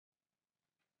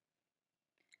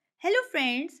Hello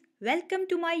friends, welcome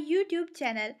to my YouTube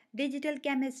channel Digital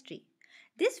Chemistry.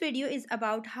 This video is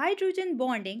about hydrogen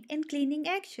bonding in cleaning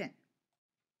action.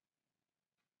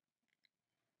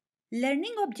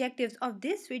 Learning objectives of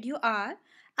this video are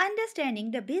understanding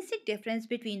the basic difference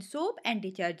between soap and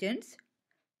detergents,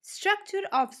 structure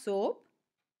of soap,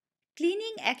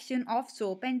 cleaning action of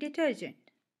soap and detergent.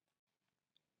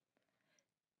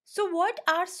 So what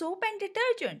are soap and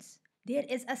detergents? There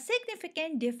is a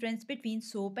significant difference between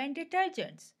soap and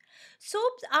detergents.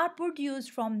 Soaps are produced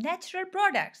from natural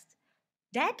products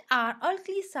that are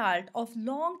alkali salt of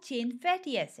long chain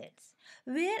fatty acids,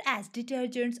 whereas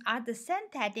detergents are the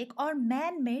synthetic or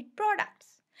man made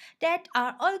products that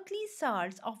are alkali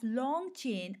salts of long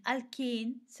chain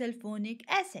alkane sulfonic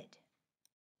acid.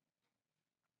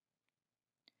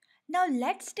 Now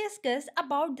let's discuss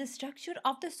about the structure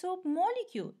of the soap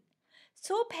molecule.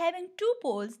 Soap having two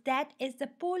poles, that is the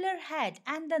polar head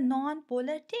and the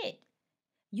non-polar tail.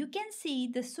 You can see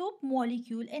the soap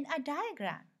molecule in a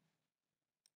diagram.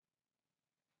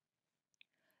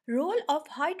 Role of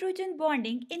hydrogen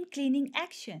bonding in cleaning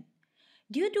action.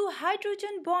 Due to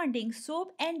hydrogen bonding,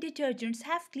 soap and detergents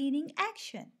have cleaning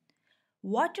action.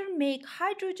 Water make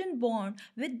hydrogen bond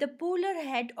with the polar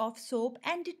head of soap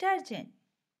and detergent.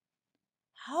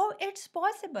 How it's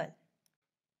possible?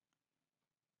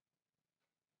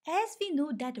 As we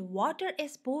know that water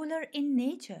is polar in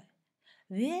nature,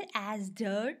 whereas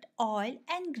dirt, oil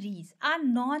and grease are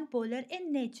non-polar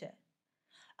in nature.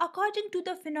 According to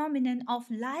the phenomenon of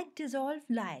like dissolve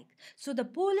like, so the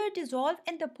polar dissolve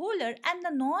in the polar and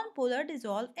the non-polar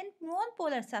dissolve in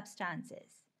non-polar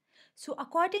substances. So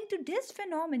according to this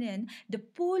phenomenon, the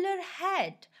polar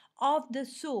head of the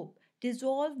soap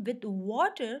dissolve with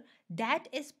water that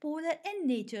is polar in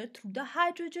nature through the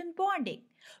hydrogen bonding,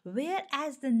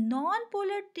 whereas the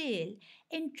non-polar tail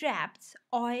entraps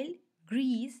oil,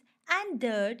 grease and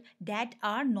dirt that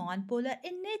are non-polar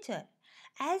in nature.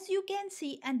 As you can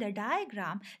see in the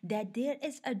diagram that there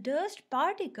is a dust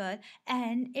particle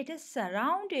and it is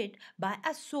surrounded by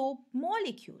a soap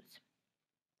molecules.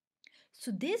 So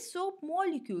these soap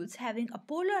molecules having a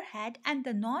polar head and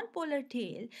the non-polar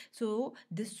tail, so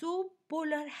the soap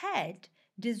polar head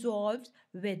dissolves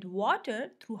with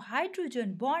water through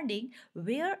hydrogen bonding,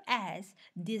 whereas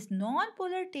this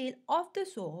non-polar tail of the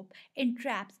soap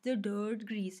entraps the dirt,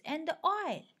 grease and the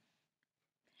oil.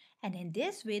 And in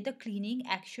this way the cleaning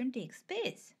action takes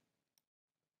place.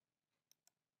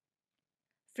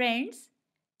 Friends,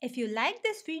 if you like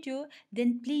this video,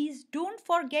 then please don't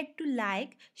forget to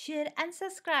like, share and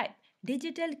subscribe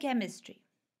Digital Chemistry.